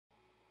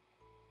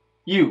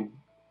You.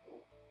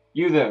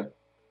 You there.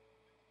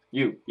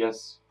 You.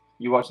 Yes.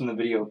 You watching the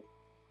video.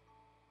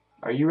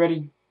 Are you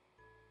ready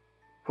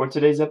for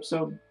today's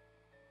episode?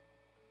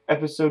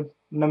 Episode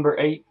number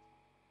 8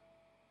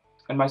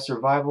 in my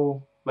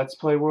survival Let's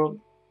Play world?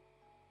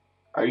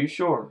 Are you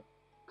sure?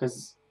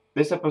 Because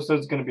this episode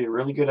is going to be a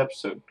really good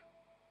episode.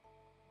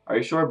 Are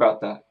you sure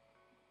about that?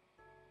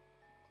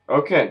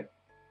 Okay.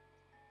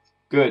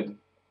 Good.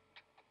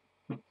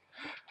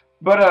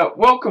 But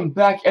welcome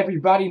back,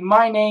 everybody.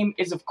 My name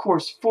is, of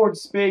course,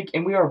 Fordspig,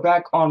 and we are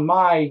back on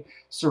my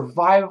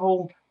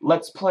survival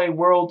Let's Play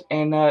world,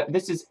 and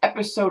this is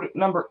episode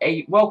number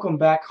 8. Welcome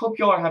back. Hope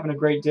y'all are having a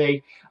great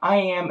day. I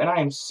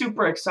am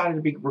super excited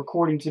to be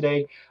recording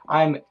today.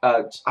 I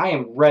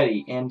am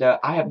ready, and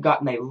I have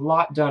gotten a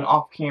lot done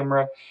off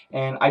camera,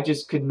 and I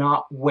just could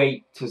not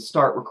wait to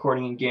start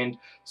recording again.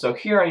 So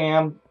here I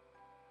am.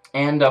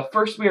 And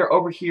first we are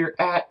over here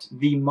at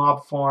the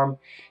mob farm,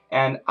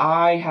 and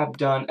I have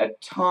done a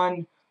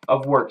ton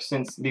of work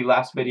since the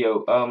last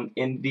video.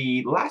 In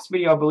the last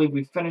video, I believe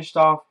we finished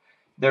off,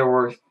 there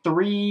were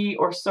 3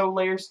 or so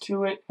layers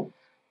to it.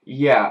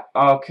 Yeah,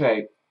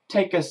 okay.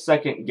 Take a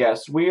second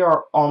guess. We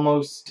are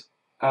almost,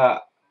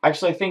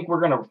 actually I think we're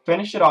going to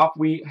finish it off.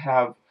 We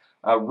have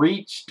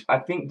reached, I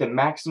think, the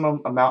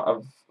maximum amount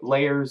of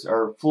layers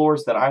or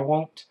floors that I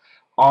want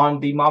on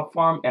the mob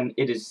farm, and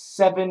it is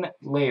 7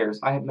 layers.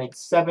 I have made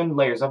 7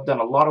 layers. I've done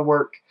a lot of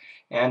work,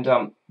 and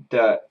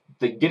the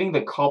getting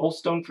the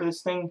cobblestone for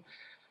this thing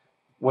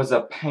was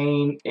a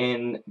pain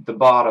in the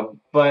bottom,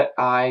 but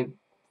I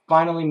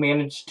finally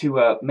managed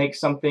to make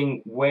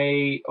something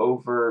way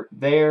over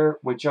there,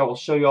 which I will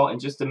show y'all in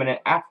just a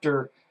minute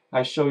after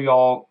I show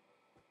y'all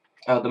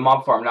the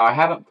mob farm. Now I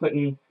haven't put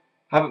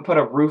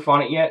a roof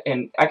on it yet,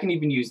 and I can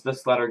even use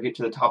this ladder to get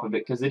to the top of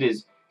it because it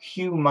is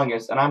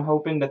humongous, and I'm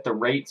hoping that the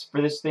rates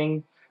for this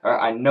thing, or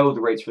I know the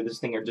rates for this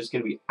thing are just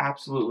going to be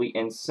absolutely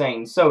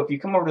insane. So if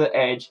you come over to the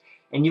edge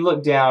and you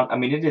look down, I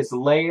mean, it is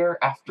layer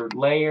after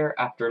layer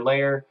after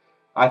layer.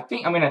 I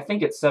think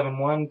it's 7.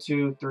 1,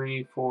 2,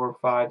 3, 4,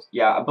 5.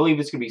 Yeah, I believe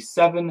it's going to be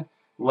 7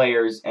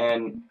 layers,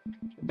 and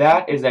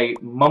that is a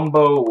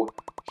mumbo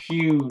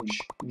huge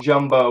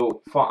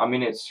jumbo farm. I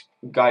mean, it's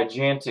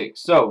gigantic.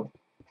 So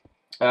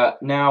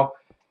now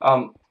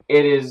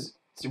it is.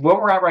 So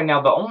what we're at right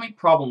now, the only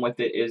problem with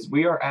it is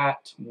we are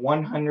at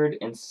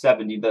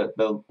 170.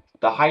 The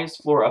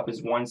highest floor up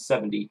is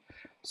 170.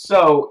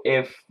 So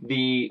if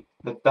the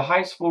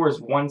highest floor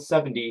is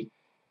 170,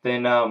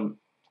 then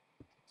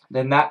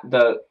that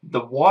the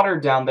water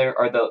down there,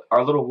 or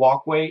our little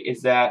walkway,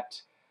 is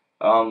at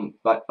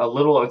like a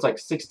little, it's like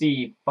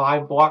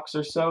 65 blocks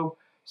or so.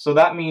 So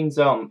that means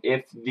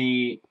if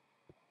the,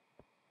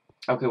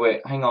 okay,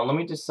 wait, hang on, let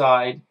me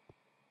decide.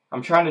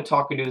 I'm trying to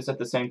talk and do this at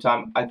the same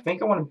time. I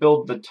think I want to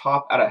build the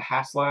top out of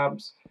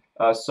haslabs.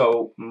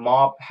 So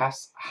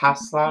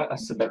haslab. I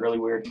said that really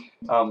weird.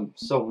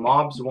 So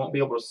mobs won't be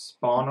able to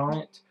spawn on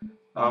it.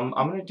 I'm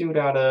gonna do it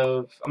out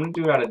of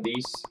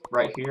these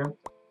right here.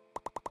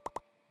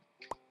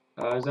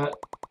 Is that?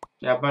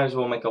 Yeah, I might as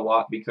well make a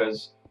lot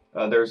because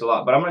there's a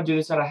lot. But I'm gonna do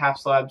this out of half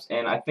slabs,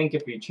 and I think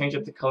if you change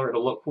up the color,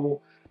 it'll look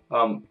cool.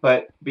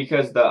 But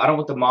because I don't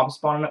want the mob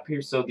spawning up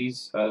here, so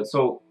these, and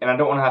I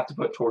don't want to have to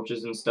put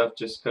torches and stuff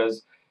just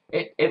because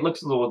it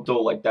looks a little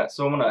dull like that.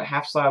 So I'm gonna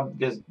half slab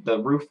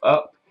the roof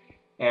up,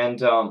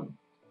 and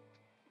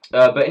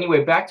but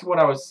anyway, back to what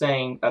I was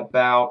saying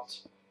about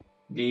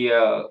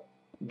the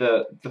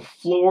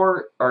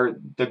floor, or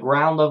the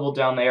ground level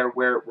down there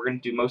where we're gonna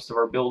do most of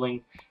our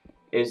building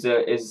is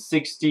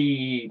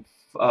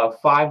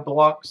 65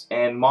 blocks,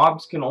 and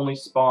mobs can only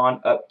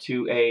spawn up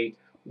to a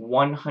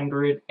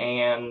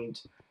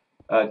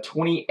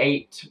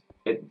 128.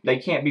 They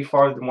can't be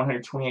farther than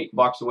 128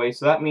 blocks away.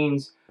 So that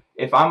means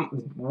if I'm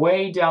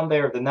way down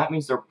there, then that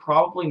means they're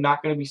probably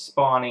not going to be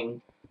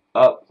spawning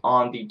up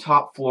on the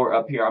top floor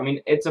up here. I mean,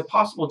 it's a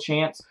possible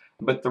chance,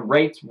 but the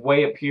rates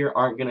way up here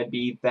aren't going to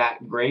be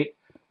that great.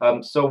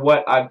 So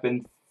what I've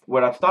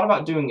thought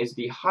about doing is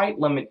the height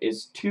limit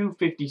is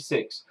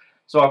 256.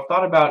 So I've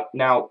thought about,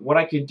 now what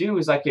I could do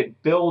is I could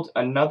build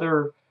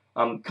another.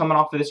 Coming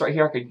off of this right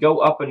here, I could go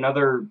up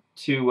another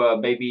to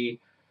maybe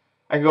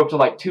I could go up to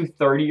like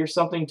 230 or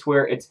something, to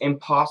where it's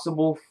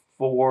impossible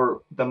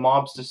for the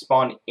mobs to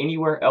spawn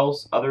anywhere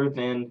else other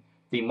than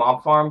the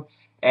mob farm.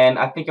 And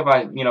I think if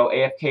I,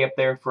 AFK up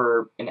there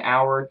for an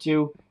hour or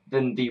two,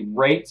 then the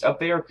rates up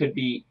there could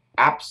be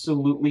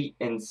absolutely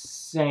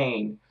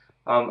insane.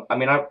 I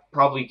mean, I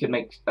probably could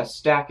make a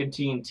stack of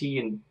TNT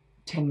in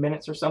 10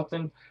 minutes or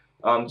something.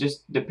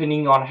 Just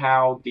depending on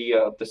how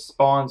the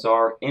spawns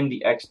are in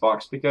the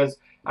Xbox, because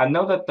I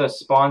know that the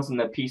spawns in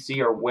the PC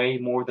are way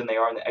more than they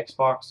are in the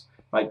Xbox.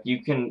 Like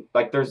you can,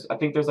 like I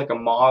think there's like a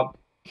mob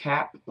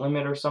cap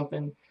limit or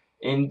something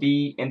in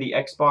the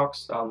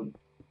Xbox.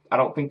 I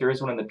don't think there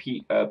is one in the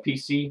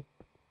PC.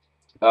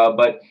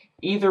 But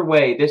either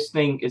way, this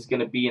thing is going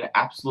to be an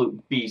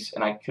absolute beast,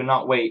 and I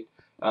cannot wait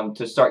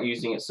to start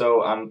using it.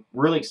 So I'm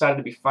really excited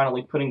to be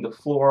finally putting the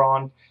floor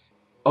on.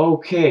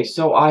 Okay,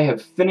 so I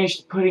have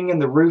finished putting in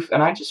the roof,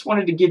 and I just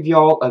wanted to give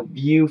y'all a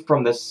view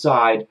from the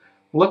side.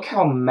 Look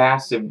how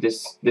massive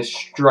this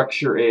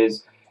structure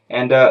is.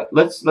 And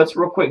let's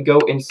real quick go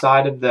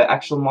inside of the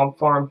actual mob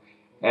farm,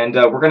 and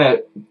we're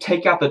gonna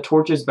take out the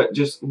torches. But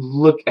just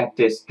look at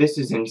this. This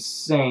is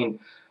insane.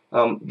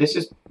 This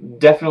is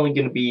definitely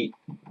gonna be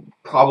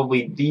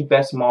probably the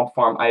best mob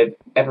farm I've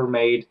ever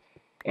made,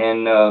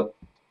 and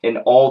in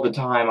all the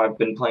time I've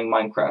been playing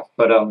Minecraft.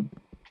 But alright,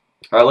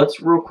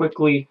 let's real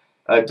quickly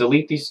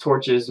delete these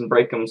torches and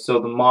break them so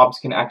the mobs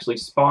can actually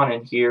spawn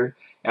in here.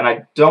 And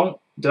I don't...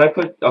 Did I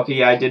put... Okay,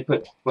 yeah, I did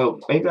put... Well,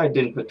 maybe I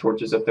didn't put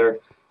torches up there.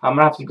 I'm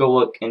gonna have to go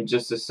look in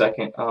just a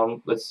second.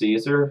 Let's see.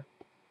 Is there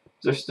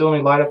still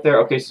any light up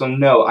there? Okay, so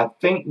no. I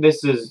think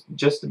this is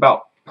just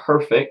about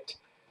perfect.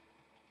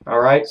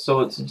 Alright, so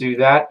let's do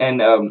that.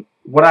 And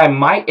what I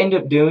might end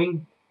up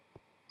doing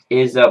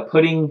is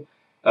putting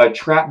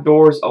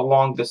trapdoors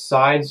along the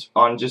sides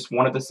on just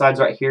one of the sides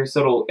right here,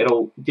 so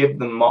it'll give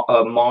the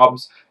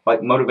mobs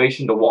like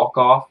motivation to walk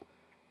off,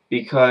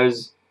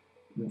 because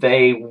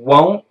they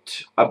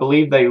won't. I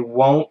believe they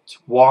won't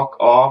walk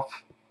off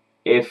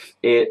if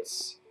they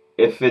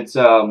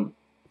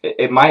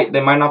might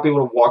not be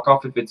able to walk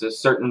off if it's a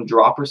certain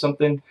drop or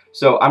something.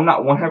 So I'm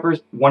not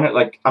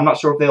 100% I'm not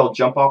sure if they'll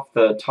jump off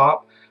the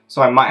top.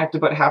 So I might have to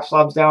put half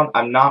slabs down.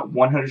 I'm not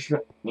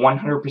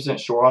 100%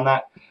 sure on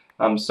that.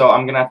 So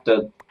I'm gonna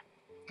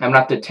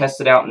have to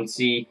test it out and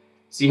see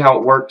how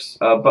it works.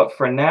 But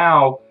for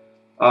now,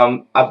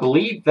 I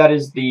believe that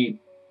is the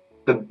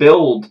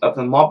build of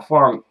the mob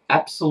farm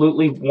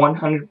absolutely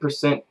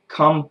 100%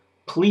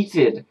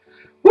 completed.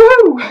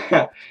 Woo!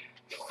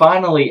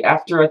 Finally,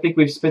 after I think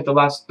we've spent the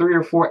last 3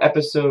 or 4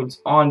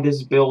 episodes on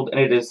this build, and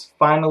it is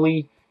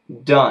finally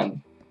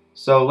done.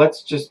 So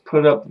let's just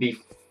put up the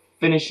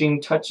finishing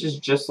touches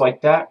just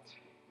like that.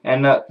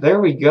 And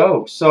there we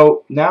go.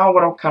 So now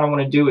what I kind of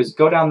want to do is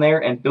go down there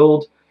and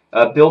build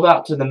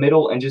out to the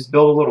middle and just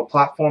build a little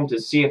platform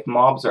to see if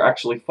mobs are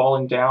actually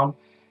falling down.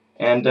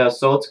 And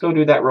so let's go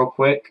do that real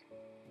quick.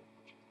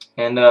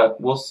 And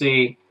we'll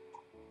see.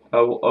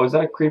 Oh, is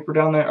that a creeper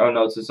down there? Oh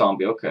no, it's a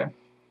zombie. Okay.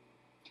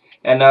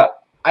 And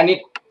I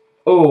need...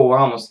 Oh, I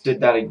almost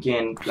did that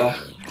again.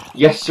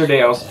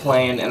 Yesterday I was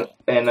playing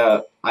and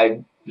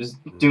I was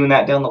doing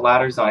that down the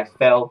ladders and I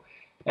fell.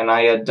 And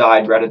I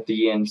died right at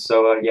the end,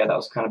 so yeah, that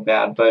was kind of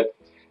bad. But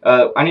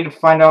I need to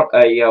find out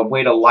a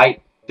way to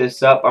light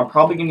this up. I'm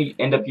probably going to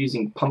end up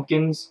using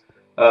pumpkins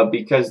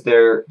because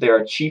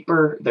they're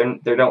cheaper.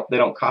 They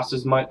don't cost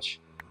as much.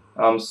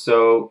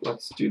 So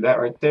let's do that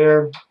right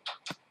there.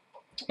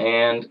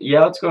 And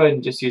yeah, let's go ahead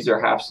and just use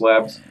our half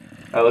slabs.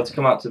 Let's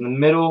come out to the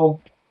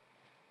middle,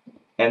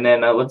 and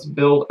then let's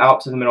build out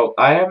to the middle.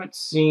 I haven't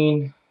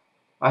seen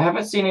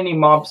any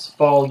mobs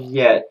fall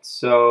yet,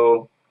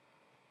 so.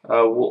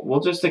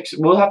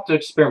 We'll have to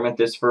experiment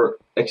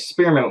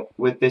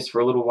with this for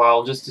a little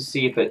while just to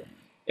see if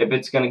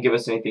it's gonna give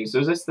us anything. So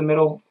is this the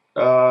middle?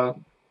 No,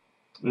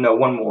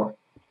 one more.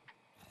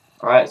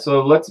 All right,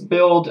 so let's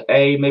build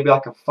maybe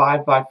like a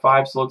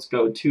 5x5. So let's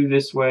go 2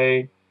 this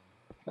way,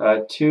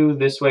 2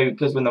 this way,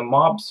 because when the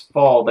mobs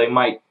fall, they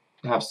might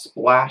have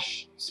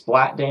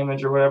splat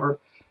damage or whatever.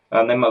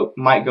 They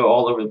might go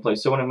all over the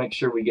place. So I want to make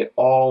sure we get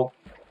all.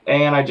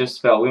 And I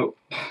just fell.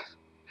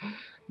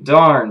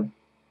 Darn.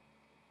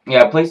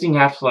 Yeah, placing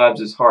half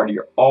slabs is hard.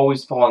 You're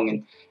always falling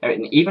in. I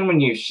mean, even when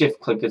you shift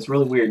click, it's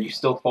really weird. You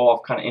still fall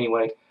off kind of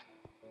anyway.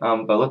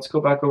 But let's go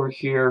back over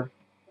here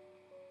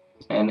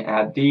and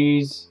add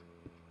these.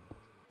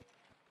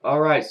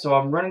 Alright, so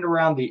I'm running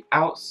around the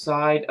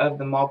outside of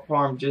the mob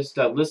farm just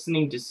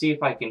listening to see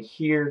if I can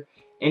hear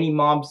any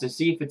mobs, to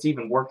see if it's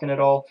even working at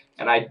all.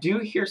 And I do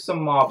hear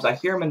some mobs. I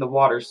hear them in the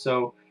water,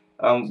 so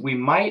we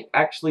might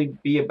actually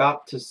be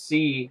about to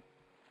see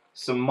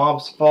some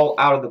mobs fall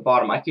out of the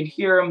bottom. I can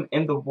hear them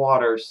in the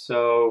water,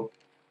 so...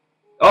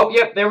 Oh,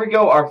 yep, there we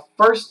go. Our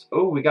first...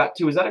 Oh, we got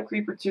 2. Is that a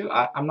creeper too?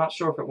 I'm not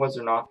sure if it was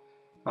or not.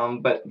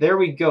 But there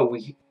we go.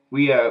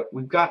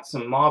 We've got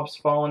some mobs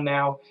falling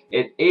now.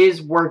 It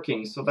is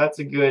working, so that's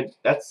a good...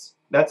 That's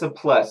a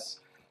plus.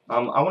 I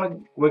want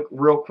to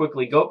real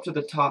quickly go up to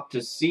the top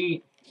to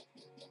see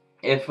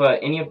if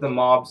any of the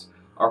mobs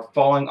are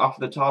falling off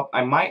the top.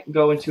 I might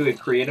go into a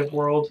creative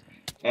world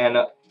and...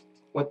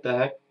 what the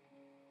heck?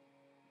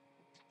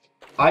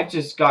 I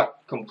just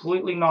got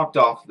completely knocked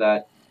off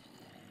that.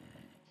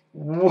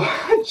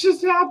 What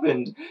just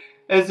happened?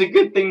 It's a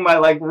good thing my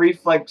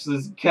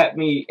reflexes kept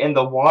me in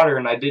the water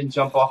and I didn't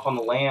jump off on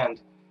the land.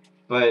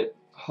 But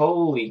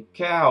holy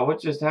cow, what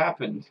just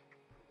happened?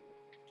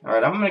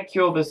 Alright, I'm gonna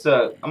kill this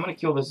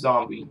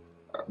zombie.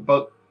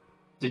 But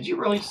did you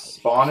really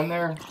spawn in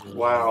there?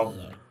 Wow.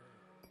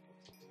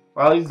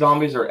 Wow, these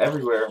zombies are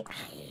everywhere.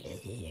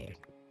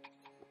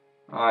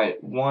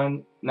 Alright,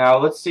 1. Now,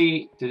 let's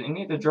see. Did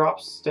any of the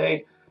drops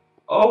stay?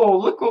 Oh,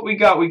 look what we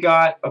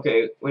got.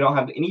 Okay, we don't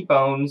have any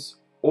bones.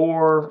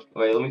 Or,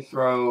 wait, let me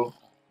throw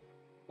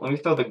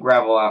the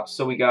gravel out.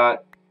 So we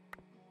got,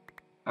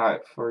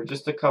 alright, for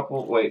just a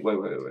couple, let's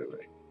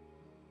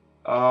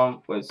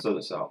throw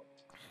this out.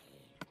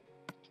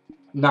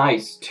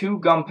 Nice, 2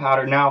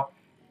 gunpowder. Now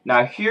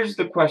here's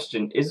the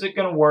question: is it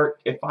gonna work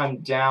if I'm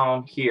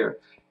down here?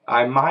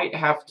 I might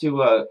have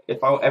to,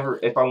 if I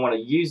want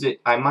to use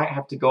it, I might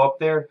have to go up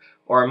there,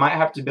 or I might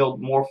have to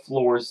build more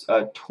floors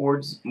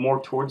towards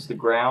the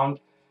ground.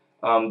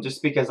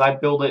 Just because I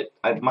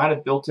might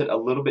have built it a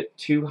little bit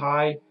too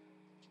high.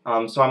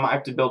 So I might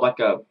have to build like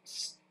an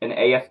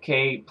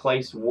AFK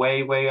place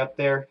way up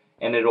there,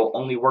 and it'll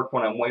only work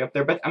when I'm way up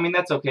there. But I mean,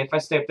 that's okay. If I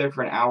stay up there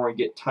for an hour and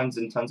get tons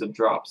and tons of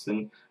drops,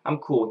 then I'm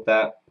cool with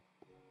that.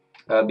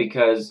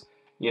 Because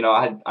you know,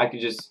 I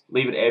could just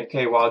leave it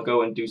AFK while I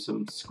go and do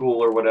some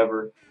school or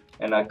whatever,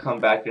 and I come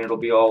back and it'll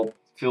be all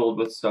filled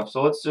with stuff.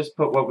 So let's just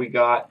put what we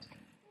got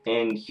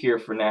in here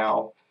for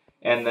now,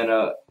 and then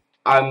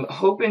I'm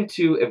hoping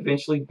to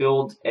eventually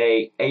build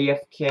a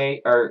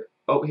AFK, or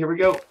oh, here we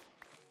go.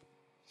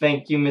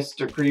 Thank you,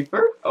 Mr.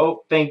 Creeper.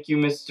 Oh, thank you,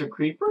 Mr.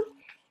 Creeper.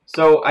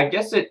 So I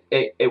guess it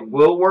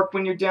will work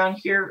when you're down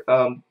here,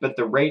 but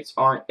the rates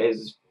aren't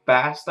as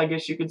fast, I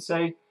guess you could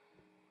say.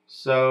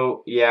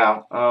 So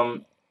yeah,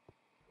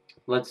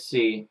 let's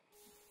see.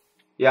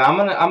 Yeah, I'm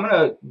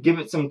gonna give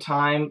it some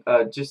time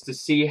just to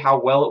see how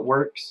well it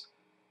works,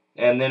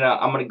 and then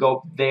I'm gonna go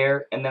up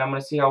there, and then I'm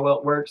gonna see how well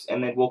it works,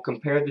 and then we'll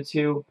compare the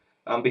two.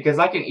 Because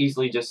I can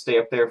easily just stay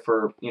up there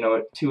for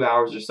 2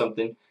 hours or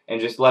something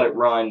and just let it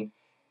run,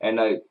 and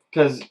I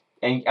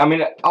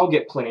mean I'll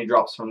get plenty of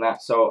drops from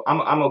that, so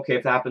I'm okay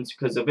if that happens,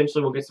 because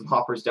eventually we'll get some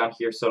hoppers down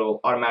here, so it'll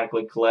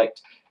automatically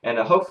collect, and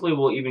hopefully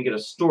we'll even get a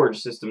storage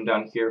system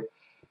down here.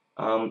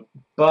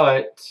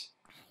 But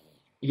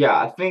yeah,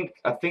 I think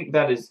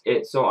that is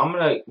it. So I'm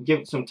gonna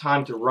give it some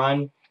time to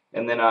run,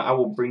 and then I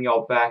will bring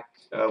y'all back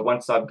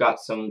once I've got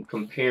some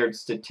compared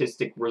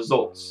statistic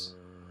results.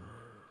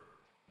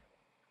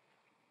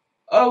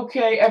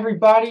 Okay,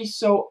 everybody,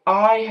 so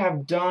I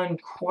have done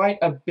quite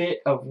a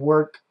bit of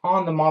work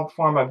on the mob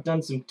farm. I've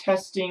done some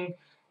testing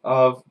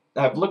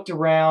I've looked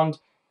around,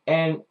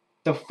 and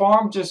the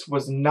farm just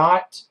was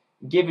not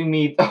giving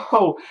me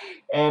oh,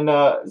 and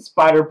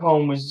Spider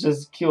Poem was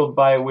just killed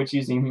by a witch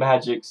using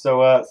magic,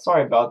 so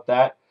sorry about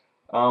that.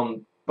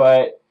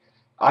 But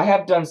I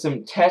have done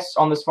some tests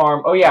on this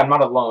farm. Oh yeah, I'm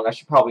not alone. I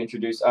should probably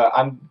introduce.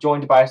 I'm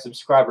joined by a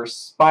subscriber,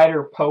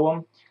 Spider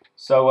Poem.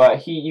 So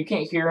you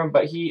can't hear him,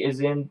 but he is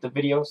in the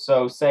video.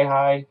 So say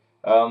hi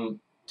to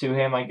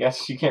him. I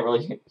guess you can't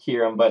really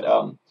hear him, but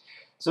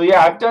so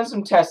yeah, I've done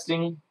some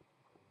testing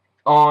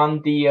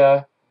on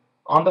the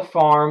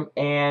farm,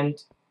 and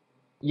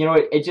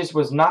it just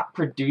was not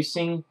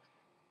producing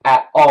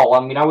at all.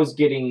 I mean, I was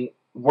getting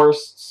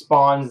worse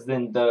spawns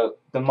than the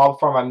mob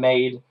farm I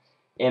made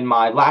in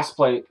my last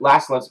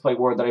Let's Play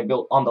world that I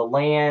built on the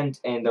land,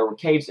 and there were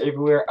caves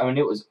everywhere. I mean,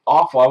 it was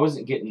awful. I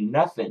wasn't getting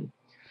nothing.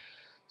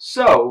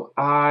 So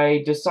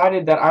I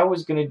decided that I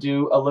was going to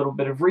do a little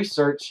bit of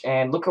research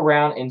and look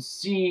around and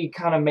see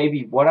kind of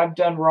maybe what I've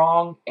done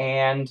wrong.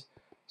 And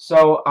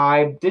so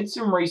I did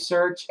some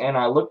research, and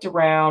I looked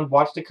around,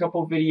 watched a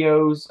couple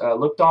videos,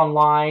 looked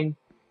online,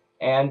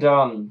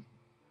 and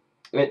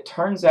it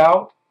turns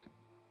out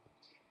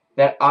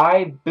that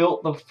I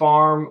built the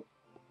farm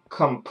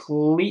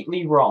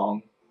completely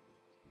wrong.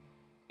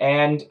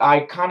 And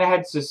I kind of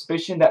had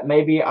suspicion that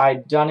maybe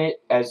I'd done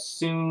it as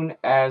soon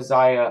as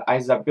I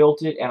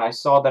built it, and I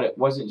saw that it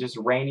wasn't just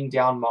raining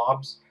down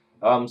mobs.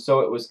 So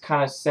it was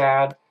kind of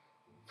sad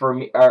for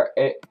me.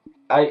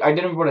 I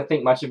didn't want to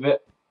think much of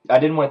it. I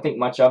didn't want to think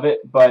much of it,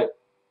 but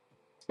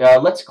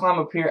let's climb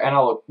up here, and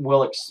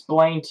we'll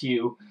explain to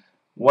you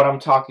what I'm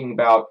talking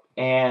about.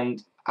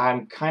 And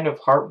I'm kind of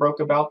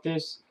heartbroken about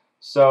this,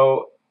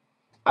 so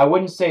I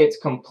wouldn't say it's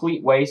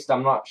complete waste.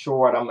 I'm not sure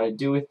what I'm going to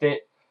do with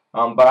it.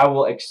 But I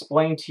will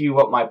explain to you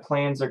what my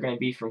plans are going to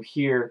be from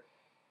here.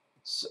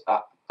 So,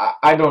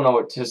 I don't know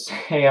what to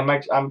say.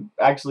 I'm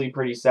actually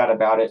pretty sad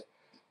about it.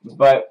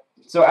 But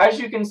so as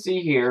you can see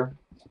here,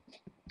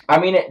 I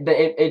mean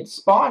it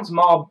spawns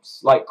mobs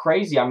like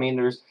crazy. I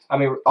mean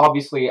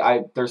obviously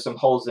there's some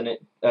holes in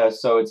it,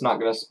 so it's not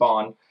going to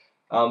spawn.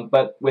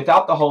 But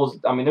without the holes,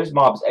 I mean there's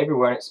mobs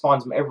everywhere and it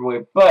spawns them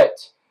everywhere.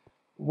 But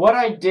what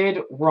I did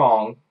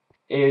wrong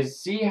is,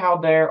 see how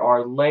there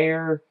are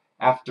layer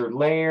after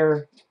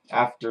layer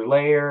after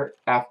layer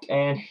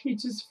and he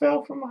just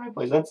fell from a high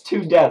place. That's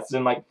 2 deaths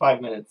in like 5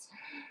 minutes.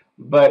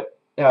 But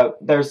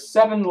there's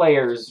 7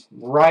 layers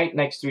right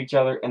next to each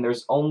other, and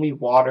there's only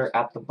water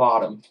at the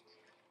bottom.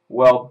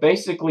 Well,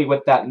 basically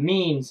what that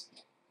means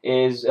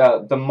is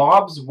the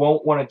mobs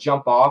won't want to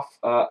jump off.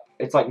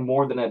 It's like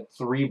more than a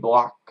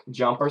 3-block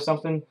jump or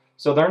something.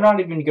 So they're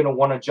not even going to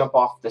want to jump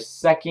off the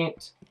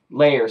second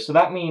layer. So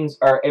that means,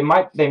 or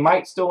they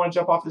might still want to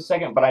jump off the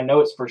second, but I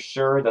know it's for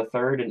sure the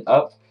third and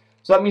up.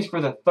 So that means for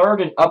the third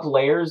and up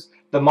layers,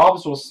 the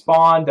mobs will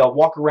spawn, they'll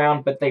walk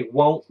around, but they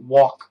won't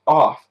walk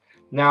off.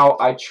 Now,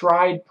 I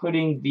tried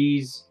putting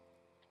these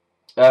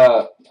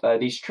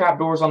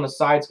trapdoors on the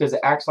sides because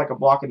it acts like a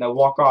block and they'll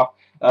walk off,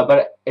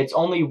 but it's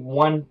only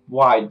 1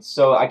 wide,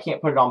 so I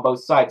can't put it on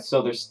both sides,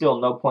 so there's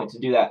still no point to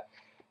do that.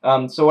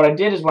 So what I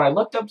did is when I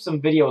looked up some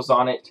videos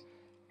on it,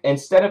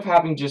 instead of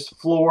having just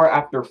floor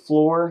after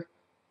floor,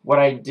 what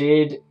I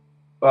did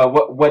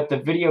what the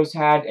videos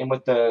had and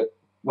what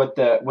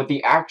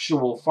the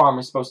actual farm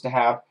is supposed to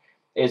have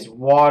is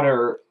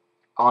water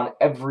on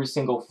every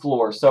single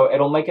floor. So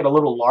it'll make it a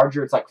little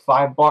larger. It's like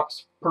 5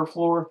 blocks per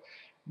floor,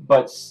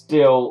 but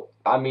still,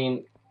 I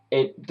mean,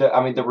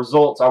 the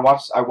results. I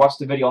watched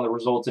the video on the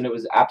results, and it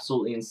was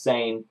absolutely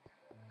insane.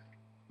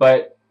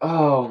 But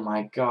oh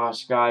my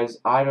gosh, guys,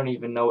 I don't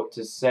even know what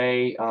to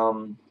say. I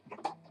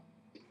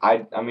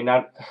mean,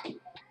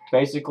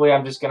 basically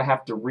I'm just gonna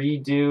have to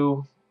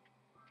redo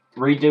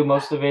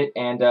most of it,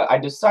 and I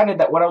decided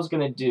that what I was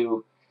gonna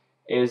do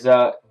is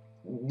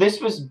this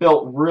was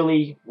built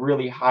really,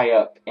 really high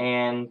up,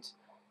 and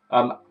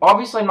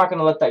obviously I'm not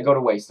gonna let that go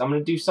to waste. I'm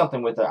gonna do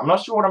something with it. I'm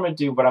not sure what I'm gonna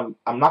do, but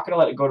I'm not gonna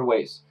let it go to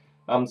waste.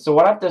 So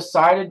what I've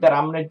decided that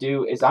I'm gonna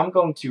do is I'm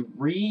going to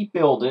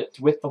rebuild it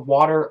with the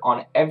water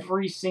on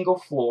every single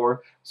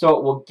floor, so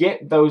it will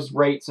get those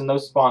rates and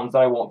those spawns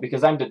that I want,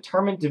 because I'm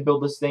determined to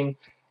build this thing.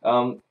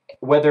 No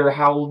matter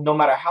how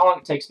long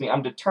it takes me,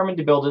 I'm determined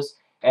to build this,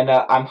 and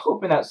I'm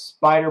hoping that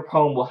Spider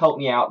Poem will help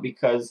me out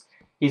because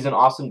he's an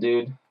awesome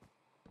dude.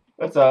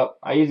 What's up?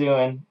 How you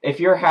doing?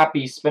 If you're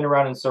happy, spin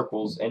around in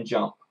circles and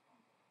jump.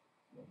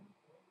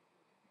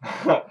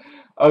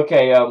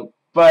 Okay,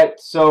 but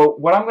so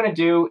what I'm gonna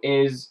do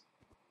is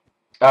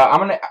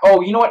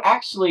oh, you know what?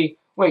 Actually,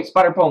 wait,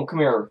 Spider Poem, come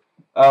here.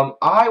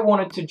 I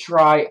wanted to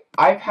try.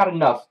 I've had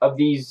enough of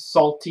these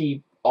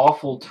salty,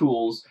 awful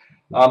tools.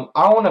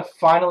 I want to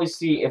finally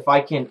see if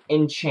I can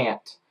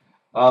enchant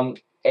a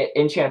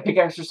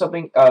pickaxe or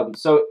something.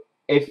 So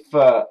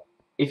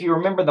if you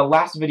remember the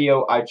last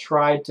video, I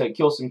tried to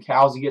kill some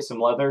cows and get some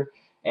leather,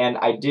 and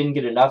I didn't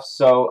get enough.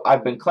 So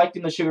I've been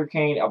collecting the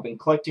sugarcane, I've been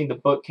collecting the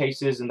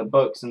bookcases and the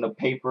books and the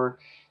paper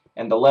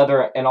and the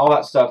leather and all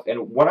that stuff.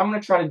 And what I'm going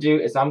to try to do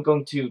is I'm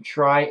going to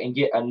try and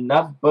get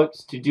enough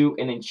books to do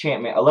an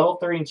enchantment, a level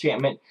 30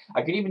 enchantment.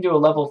 I could even do a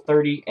level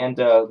 30 and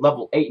a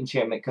level 8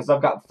 enchantment because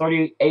I've got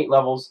 38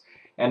 levels.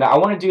 And I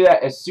want to do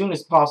that as soon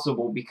as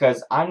possible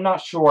because I'm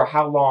not sure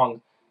how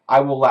long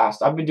I will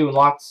last. I've been doing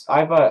lots.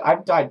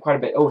 I've died quite a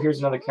bit. Oh, here's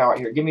another cow right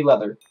here. Give me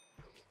leather.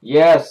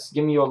 Yes,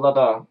 give me your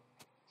leather.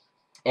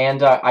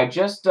 And I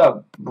just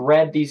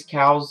bred these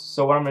cows.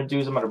 So what I'm going to do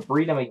is I'm going to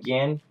breed them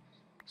again.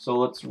 So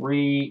let's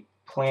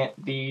replant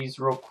these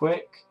real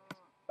quick.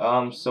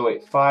 So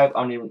wait, 5.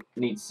 I'm going to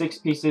need 6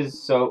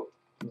 pieces. So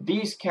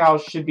these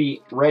cows should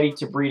be ready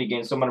to breed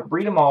again. So I'm going to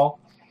breed them all.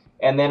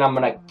 And then I'm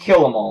going to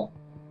kill them all.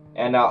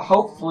 And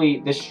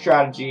hopefully this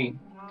strategy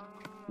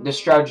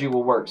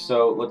will work.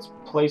 So let's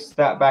place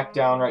that back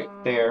down right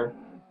there,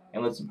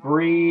 and let's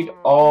breed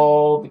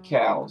all the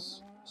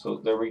cows. So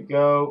there we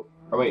go.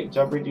 Oh wait,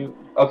 did I breed you?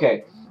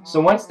 Okay.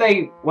 So once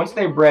they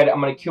bred, I'm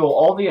gonna kill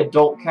all the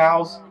adult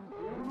cows.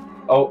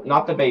 Oh,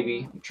 not the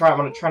baby. I'm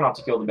gonna try not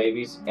to kill the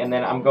babies, and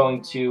then I'm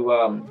going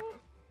to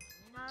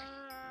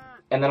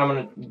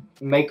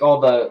make all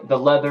the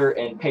leather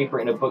and paper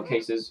into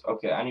bookcases.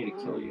 Okay, I need to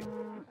kill you.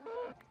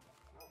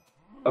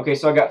 Okay,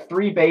 so I got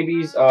 3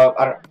 babies.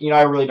 I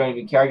really don't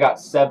even care. I got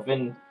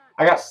 7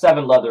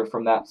 leather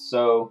from that.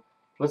 So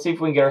let's see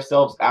if we can get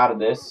ourselves out of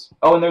this.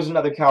 Oh, and there's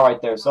another cow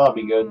right there, so that'll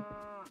be good.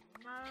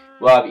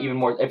 We'll have even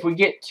more. If we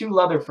get 2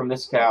 leather from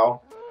this cow,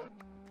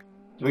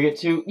 do we get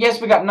 2? Yes,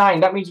 we got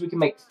 9. That means we can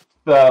make,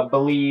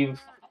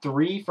 believe,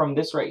 3 from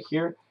this right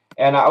here.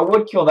 And I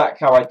would kill that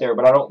cow right there,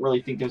 but I don't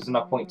really think there's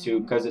enough point to,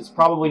 because it's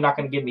probably not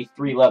going to give me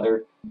 3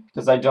 leather,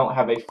 because I don't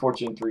have a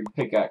Fortune 3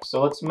 pickaxe.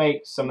 So let's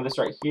make some of this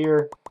right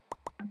here.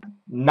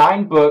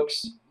 9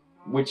 books,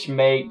 which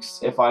makes,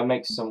 if I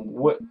make some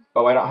wood,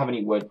 oh, I don't have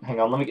any wood. Hang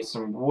on, let me get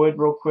some wood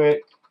real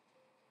quick.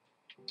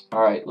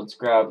 Alright, let's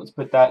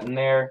put that in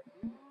there.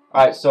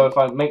 Alright, so if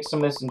I make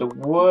some of this into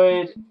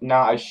wood,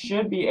 now I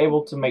should be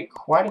able to make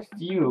quite a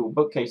few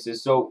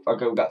bookcases. So,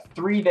 okay, we got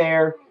 3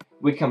 there.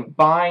 We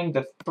combine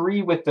the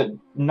 3 with the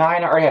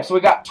 9 I already have. So we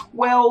got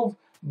 12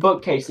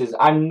 bookcases.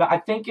 I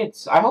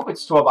hope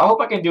it's 12. I hope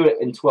I can do it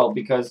in 12,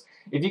 because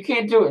if you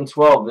can't do it in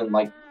 12, then,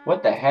 like,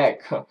 what the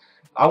heck?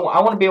 I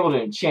want to be able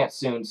to enchant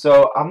soon,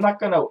 so I'm not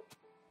gonna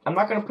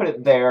put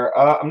it there.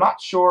 I'm not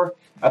sure.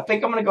 I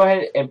think I'm gonna go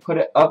ahead and put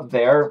it up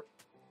there,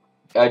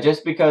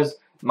 just because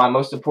my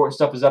most important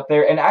stuff is up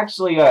there. And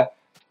actually,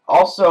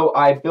 also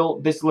I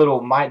built this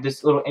little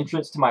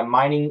entrance to my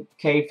mining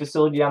cave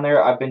facility down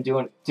there. I've been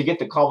doing to get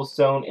the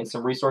cobblestone and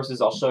some resources.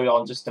 I'll show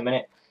y'all in just a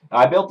minute.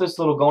 I built this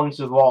little going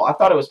into the wall. I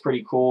thought it was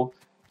pretty cool.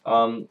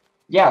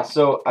 Yeah,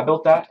 so I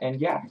built that,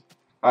 and yeah.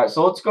 Alright,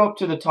 so let's go up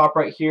to the top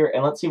right here,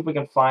 and let's see if we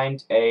can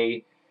find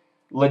a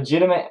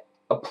legitimate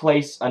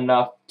place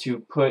enough to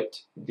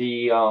put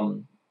the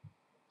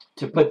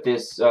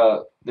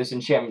this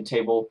enchantment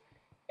table.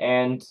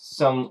 And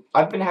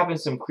I've been having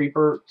some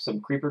creeper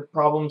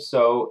problems,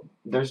 so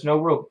there's no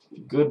real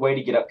good way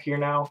to get up here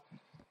now.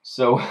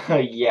 So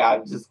yeah,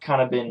 I've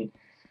been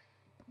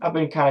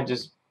kind of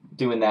just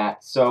doing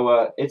that.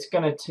 So it's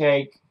gonna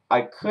take.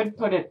 I could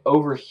put it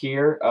over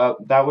here.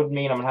 That would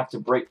mean I'm gonna have to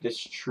break this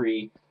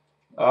tree.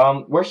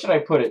 Where should I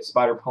put it,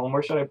 Spider Poem?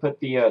 Where should I put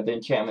the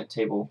enchantment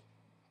table?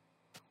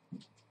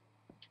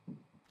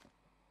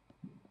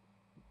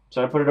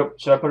 Should I put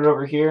it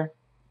over here?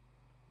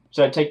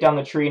 Should I take down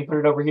the tree and put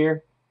it over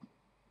here?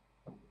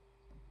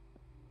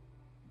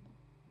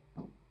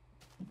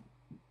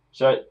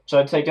 Should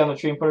I take down the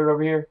tree and put it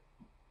over here?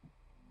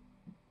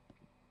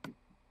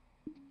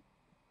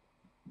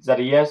 Is that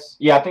a yes?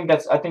 Yeah, I think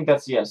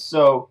that's yes.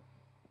 So,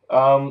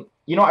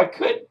 you know, I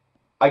could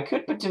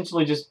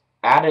potentially just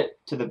add it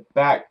to the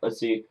back. Let's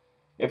see,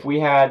 if we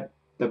had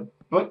the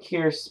book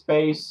here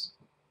space,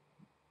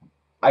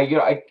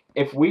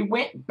 if we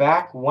went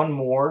back one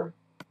more,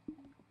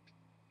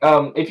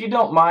 if you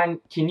don't mind,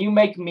 can you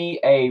make me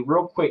a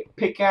real quick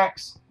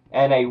pickaxe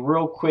and a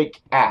real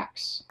quick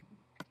axe?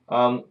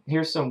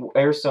 Here's some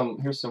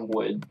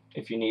wood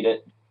if you need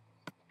it,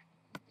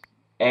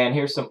 and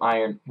here's some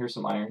iron.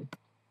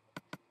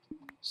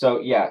 So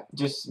yeah,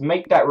 just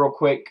make that real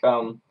quick.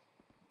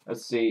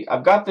 Let's see.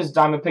 I've got this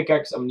diamond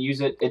pickaxe. I'm gonna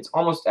use it. It's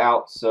almost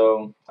out,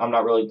 so I'm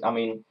not really. I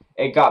mean,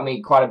 it got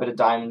me quite a bit of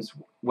diamonds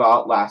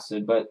while it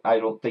lasted, but I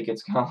don't think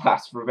it's gonna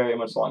last for very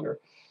much longer.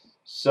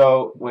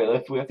 So wait, I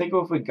think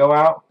if we go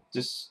out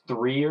just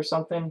 3 or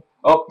something.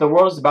 Oh, the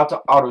world is about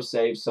to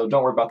autosave, so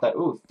don't worry about that.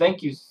 Ooh,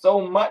 thank you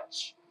so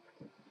much.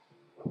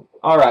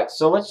 Alright,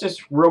 so let's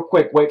just real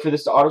quick wait for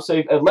this to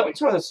autosave. Let me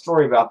tell the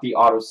story about the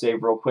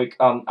autosave real quick.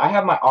 I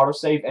have my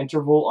autosave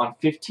interval on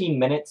 15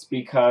 minutes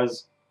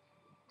because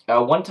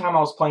one time I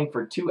was playing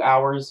for 2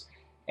 hours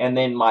and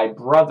then my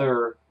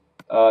brother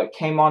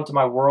came onto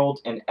my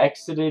world and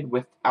exited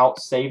without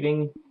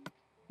saving.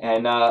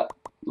 And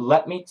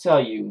let me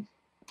tell you,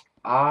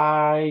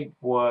 I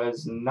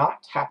was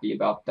not happy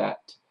about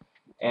that.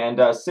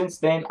 And since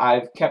then,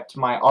 I've kept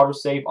my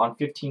autosave on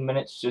 15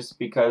 minutes just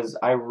because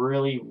I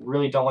really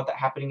don't want that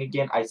happening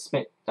again. I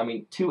spent, I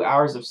mean, 2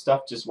 hours of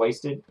stuff just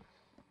wasted.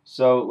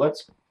 So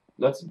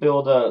let's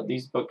build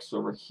these books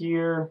over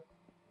here.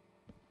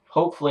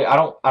 Hopefully, I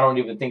don't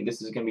even think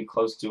this is gonna be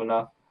close to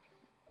enough,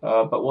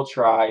 but we'll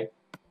try.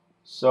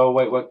 So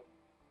wait, what?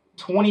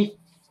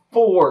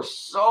 24,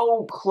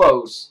 so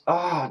close.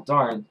 Ah,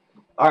 darn.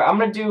 All right, I'm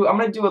gonna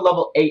do a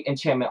level 8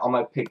 enchantment on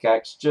my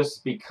pickaxe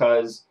just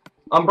because.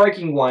 I'm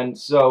breaking 1,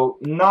 so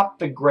not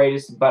the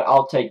greatest, but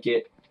I'll take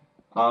it.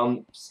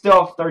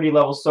 Still have 30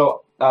 levels,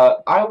 so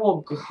I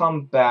will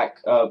come back.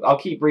 I'll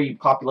keep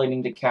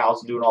repopulating the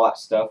cows, doing all that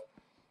stuff.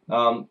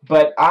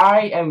 But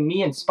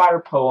me and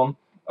Spider Poem,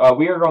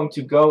 we are going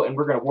to go and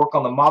we're going to work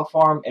on the mob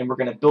farm, and we're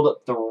going to build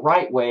it the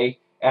right way.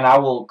 And I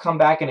will come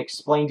back and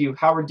explain to you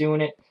how we're doing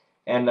it,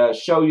 and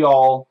show you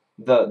all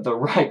the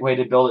right way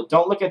to build it.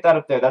 Don't look at that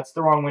up there. That's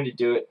the wrong way to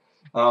do it.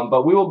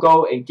 But we will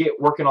go and get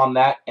working on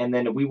that, and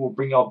then we will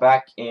bring y'all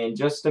back in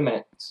just a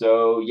minute.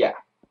 So, yeah.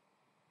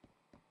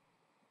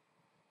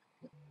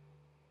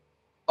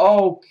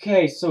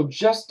 Okay, so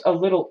just a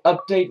little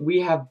update.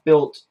 We have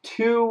built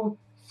 2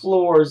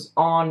 floors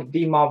on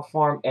the mob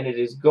farm, and it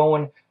is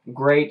going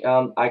great.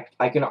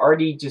 I can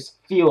already just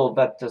feel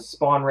that the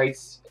spawn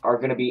rates are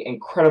going to be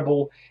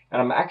incredible,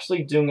 and I'm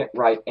actually doing it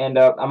right. And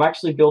I'm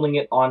actually building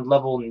it on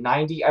level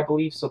 90, I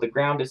believe, so the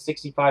ground is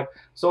 65,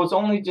 so it's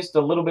only just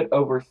a little bit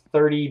over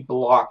 30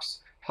 blocks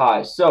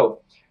high.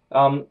 So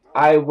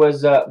I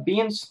was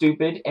being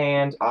stupid,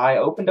 and I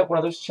opened up one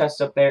of those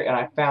chests up there, and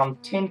I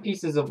found 10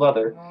 pieces of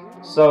leather.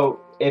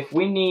 So if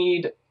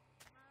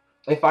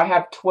I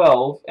have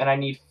 12 and I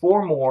need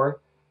 4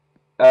 more,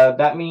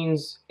 that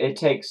means it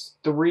takes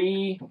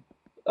 3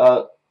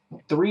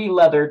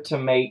 leather to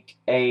make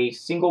a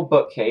single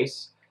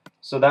bookcase.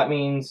 So that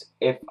means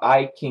if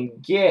I can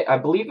get, I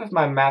believe if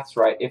my math's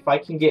right, if I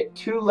can get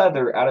 2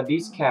 leather out of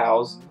these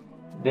cows,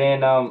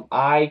 then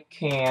I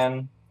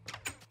can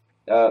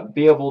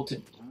be able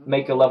to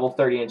make a level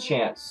 30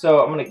 enchant.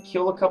 So I'm going to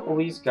kill a couple of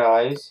these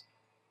guys.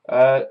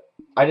 I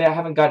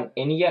haven't gotten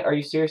any yet. Are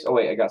you serious? Oh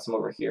wait, I got some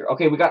over here.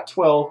 Okay, we got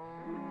 12.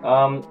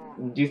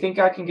 Do you think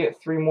I can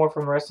get 3 more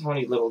from the rest of how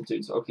many little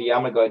dudes? Okay, yeah,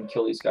 I'm gonna go ahead and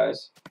kill these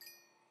guys.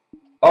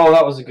 Oh,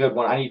 that was a good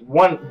one. I need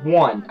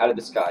one out of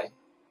this guy.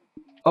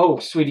 Oh,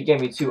 sweet, he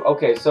gave me 2.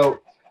 Okay, so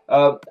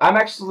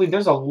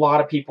there's a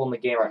lot of people in the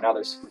game right now.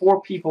 There's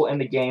 4 people in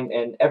the game,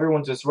 and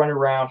everyone's just running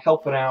around,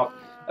 helping out,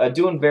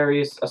 doing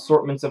various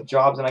assortments of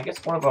jobs, and I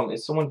guess one of them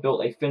is someone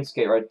built a fence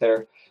gate right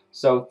there.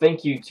 So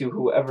thank you to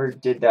whoever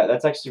did that.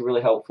 That's actually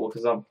really helpful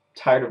because I'm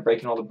tired of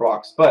breaking all the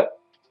blocks. But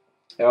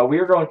we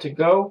are going to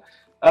go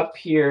up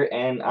here,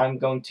 and I'm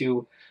going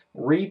to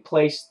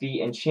replace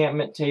the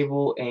enchantment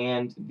table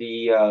and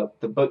the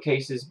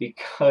bookcases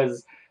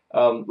because,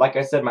 like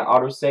I said, my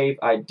autosave,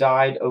 I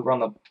died over on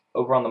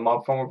the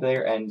mob farm over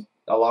there, and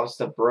a lot of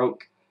stuff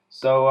broke.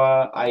 So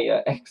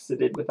I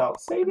exited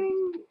without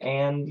saving,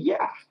 and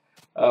yeah,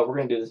 we're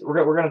gonna do this.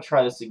 We're gonna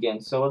try this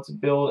again. So let's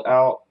build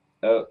out.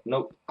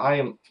 Nope, I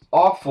am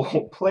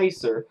awful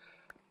placer.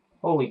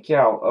 Holy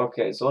cow.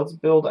 Okay, so let's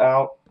build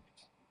out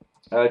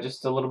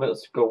just a little bit.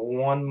 Let's go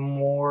 1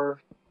 more.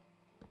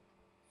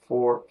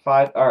 4,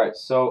 5. Alright,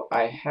 so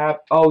I have...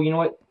 Oh, you know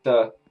what?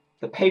 The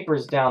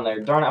paper's down there.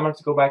 Darn it, I'm going to have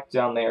to go back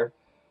down there.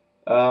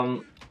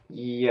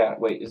 Yeah,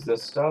 wait, is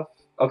this stuff?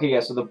 Okay, yeah,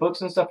 so the books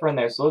and stuff are in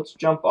there. So let's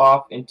jump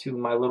off into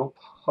my little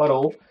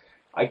puddle.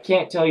 I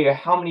can't tell you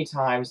how many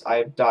times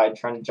I've died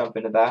trying to jump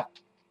into that.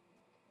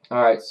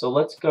 Alright, so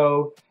let's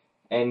go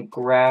and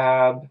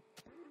grab.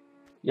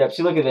 Yep,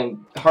 see, look at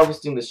them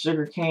harvesting the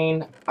sugar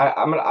cane. I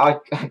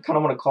kind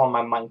of want to call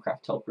them my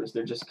Minecraft helpers.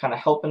 They're just kind of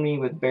helping me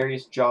with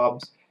various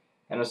jobs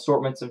and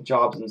assortments of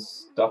jobs and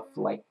stuff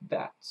like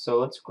that. So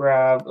let's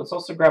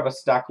also grab a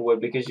stack of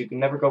wood, because you can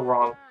never go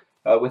wrong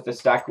with a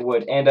stack of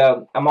wood. And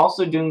I'm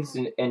also doing this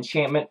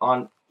enchantment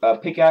on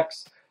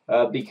pickaxe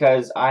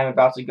because I'm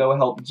about to go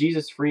help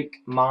Jesus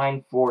Freak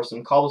mine for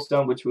some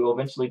cobblestone, which we will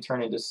eventually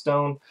turn into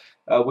stone.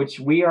 Which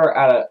we are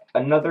at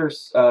another.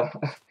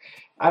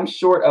 I'm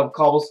short of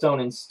cobblestone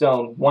and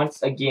stone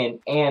once again,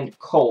 and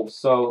coal.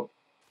 So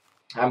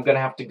I'm gonna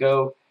have to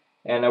go,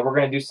 and we're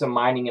gonna do some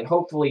mining and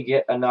hopefully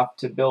get enough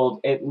to build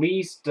at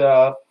least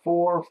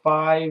 4,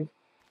 5,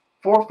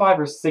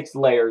 or 6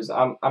 layers.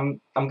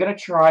 I'm gonna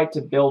try to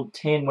build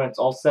 10 when it's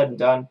all said and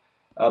done.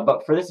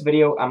 But for this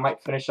video, I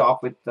might finish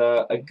off with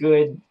a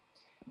good,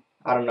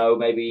 I don't know,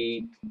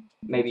 maybe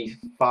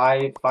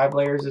 5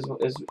 layers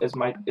is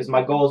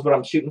my goal, is what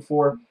I'm shooting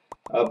for.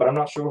 But I'm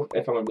not sure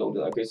if I'm gonna be able to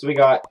do that. Okay, so we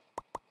got.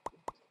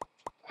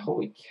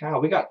 Holy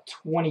cow, we got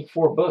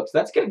 24 books.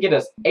 That's going to get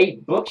us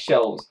 8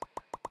 bookshelves.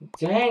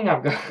 Dang, I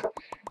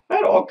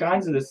had all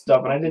kinds of this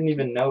stuff, and I didn't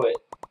even know it.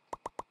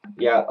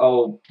 Yeah,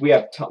 oh, we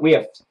have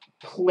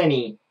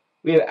plenty.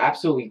 We have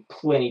absolutely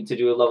plenty to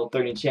do a level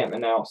 30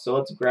 enchantment now. So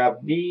let's grab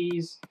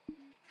these.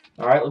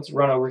 Alright, let's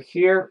run over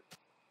here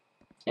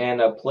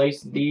and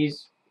place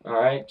these,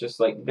 alright, just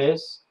like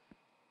this.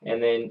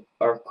 And then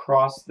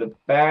across the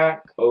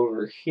back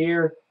over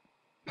here.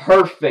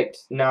 Perfect.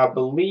 Now, I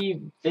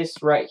believe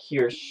this right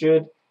here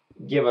should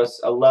give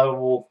us a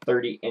level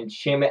 30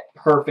 enchantment.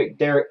 Perfect.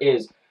 There it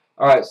is.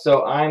 Alright,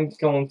 so I'm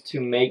going to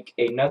make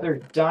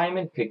another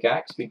diamond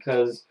pickaxe,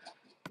 because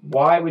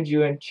why would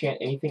you enchant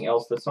anything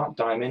else that's not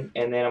diamond?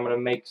 And then I'm going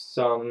to make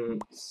some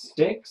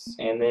sticks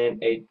and then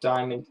a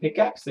diamond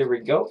pickaxe. There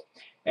we go.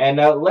 And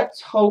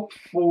let's hope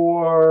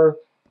for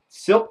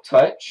Silk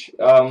Touch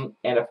and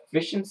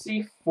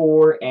Efficiency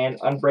 4 and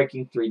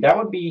Unbreaking 3. That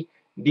would be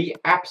the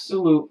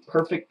absolute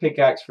perfect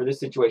pickaxe for this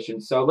situation.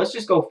 So let's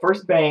just go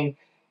first bang.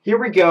 Here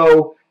we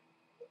go.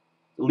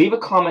 Leave a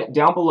comment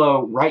down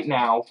below right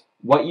now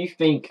what you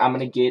think I'm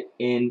going to get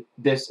in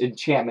this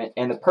enchantment.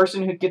 And the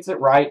person who gets it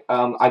right,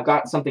 I've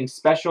got something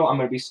special I'm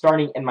going to be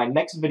starting in my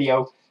next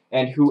video.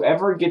 And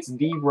whoever gets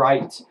the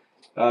right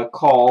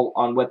call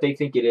on what they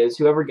think it is,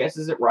 whoever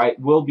guesses it right,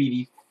 will be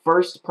the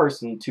first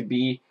person to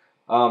be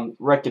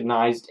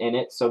recognized in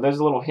it. So there's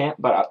a little hint,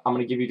 but I'm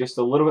going to give you just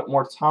a little bit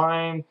more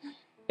time.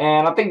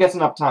 And I think that's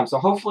enough time. So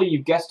hopefully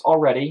you've guessed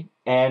already,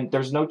 and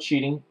there's no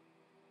cheating.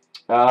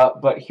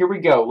 But here we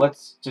go.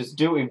 Let's just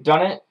do it. We've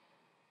done it.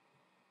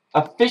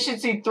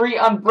 Efficiency 3,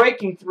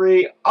 Unbreaking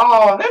 3.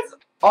 Oh, that's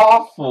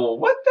awful.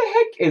 What the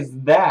heck is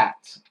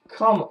that?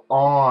 Come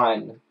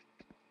on.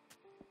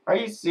 Are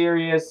you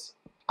serious?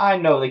 I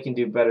know they can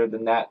do better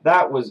than that.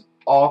 That was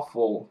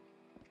awful.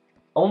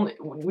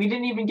 We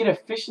didn't even get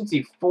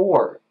Efficiency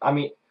 4. I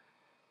mean,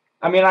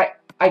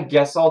 I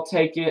guess I'll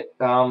take it.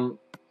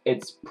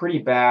 It's pretty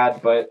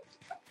bad, but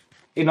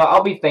you know,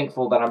 I'll be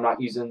thankful that I'm not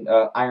using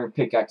iron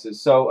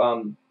pickaxes.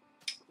 So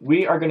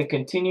we are going to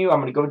continue. I'm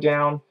going to go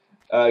down,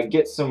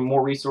 get some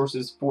more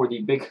resources for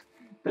the big.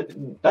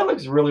 That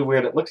looks really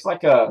weird. It looks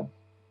like a.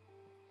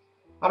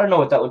 I don't know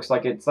what that looks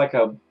like. It's like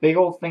a big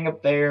old thing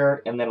up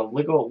there, and then a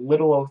little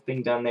old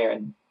thing down there,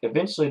 and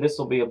eventually this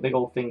will be a big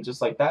old thing,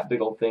 just like that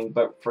big old thing.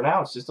 But for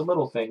now, it's just a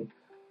little thing.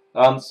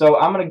 So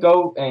I'm going to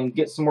go and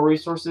get some more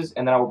resources,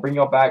 and then I will bring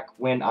y'all back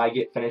when I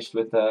get finished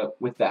with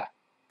that.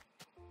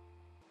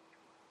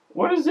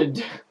 What is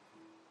it?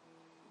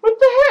 What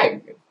the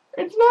heck?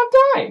 It's not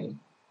dying.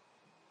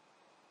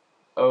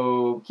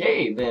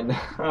 Okay, then.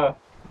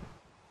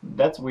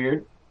 That's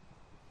weird.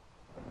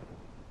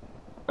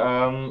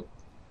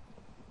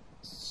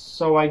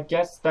 So I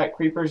guess that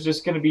creeper's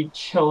just going to be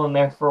chilling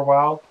there for a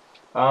while.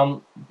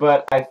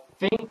 But I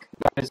think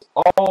that is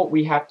all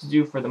we have to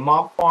do for the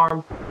mob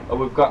farm.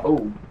 We've got.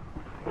 Oh,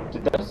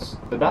 did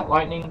that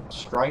lightning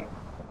strike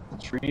the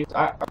trees?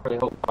 I really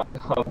hope not.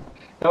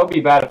 That would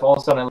be bad if all of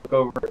a sudden I look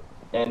over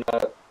and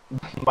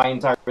my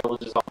entire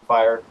village is on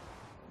fire.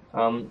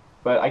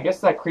 But I guess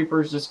that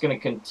creeper is just going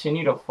to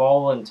continue to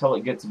fall until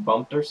it gets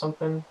bumped or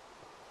something.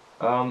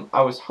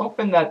 I was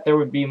hoping that there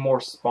would be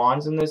more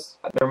spawns in this.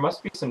 There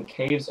must be some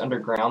caves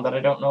underground that I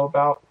don't know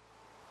about.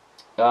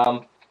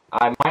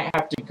 I might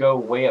have to go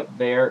way up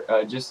there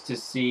just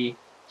to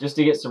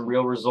get some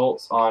real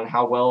results on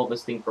how well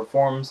this thing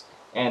performs,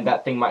 and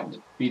that thing might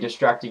be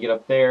distracting it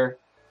up there.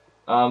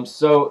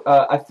 So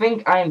I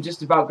think I am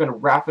just about going to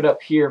wrap it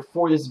up here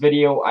for this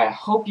video. I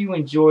hope you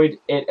enjoyed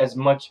it as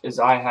much as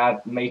I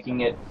have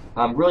making it.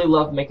 Really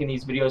love making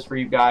these videos for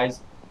you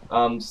guys.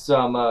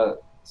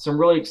 Some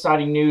really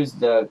exciting news.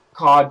 The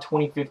COD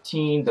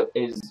 2015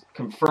 is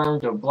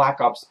confirmed of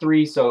Black Ops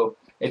 3. So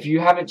if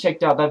you haven't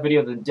checked out that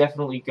video, then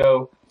definitely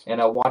go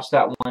and watch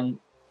that one.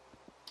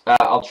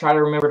 I'll try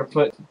to remember to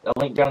put a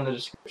link down in the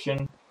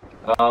description.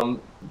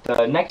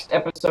 The next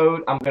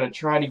episode, I'm going to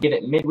try to get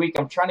it midweek.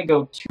 I'm trying to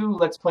go 2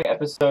 Let's Play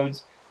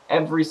episodes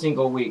every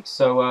single week.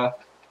 So,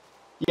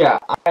 yeah,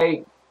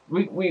 I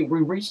we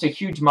reached a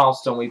huge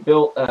milestone. We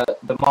built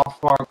the moth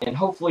farm, and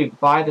hopefully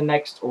by the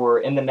next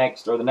or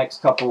the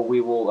next couple, we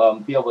will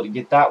be able to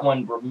get that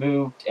one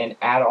removed and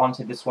add on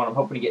to this one. I'm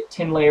hoping to get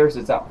 10 layers.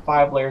 It's at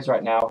 5 layers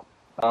right now.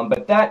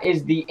 But that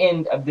is the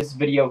end of this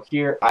video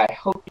here. I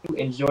hope you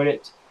enjoyed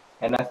it,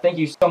 and thank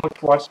you so much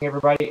for watching,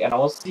 everybody, and I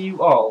will see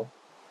you all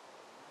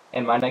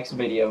in my next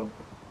video.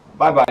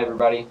 Bye bye,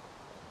 everybody.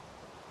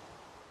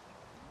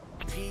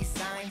 Peace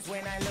signs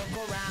when I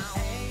look around.